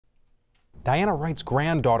Diana Wright's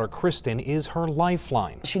granddaughter, Kristan, is her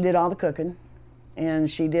lifeline. She did all the cooking, and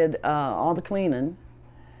she did all the cleaning.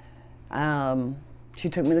 She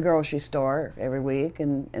took me to the grocery store every week,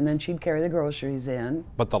 and then she'd carry the groceries in.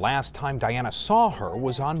 But the last time Diana saw her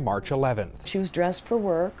was on March 11th. She was dressed for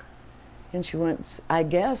work, and she went, I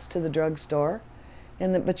guess, to the drugstore,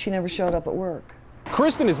 but she never showed up at work.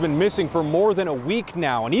 Kristan has been missing for more than a week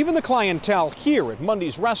now, and even the clientele here at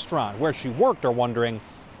Monday's restaurant where she worked are wondering,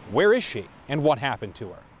 where is she and what happened to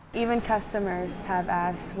her? Even customers have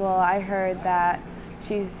asked, well, I heard that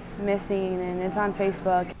she's missing and it's on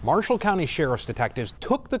Facebook. Marshall County Sheriff's detectives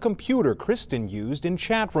took the computer Kristan used in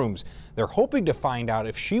chat rooms. They're hoping to find out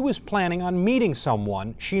if she was planning on meeting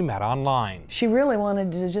someone she met online. She really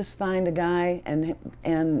wanted to just find a guy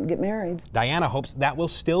and get married. Diana hopes that will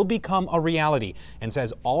still become a reality and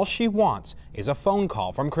says all she wants is a phone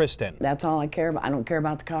call from Kristan. That's all I care about. I don't care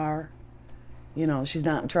about the car. You know, she's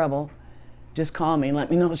not in trouble. Just call me and let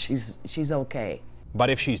me know she's okay. But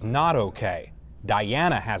if she's not okay,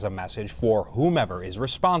 Diana has a message for whomever is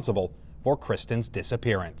responsible for Kristan's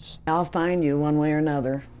disappearance. I'll find you one way or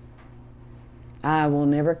another. I will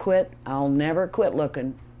never quit. I'll never quit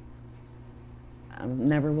looking. I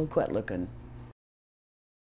never will quit looking.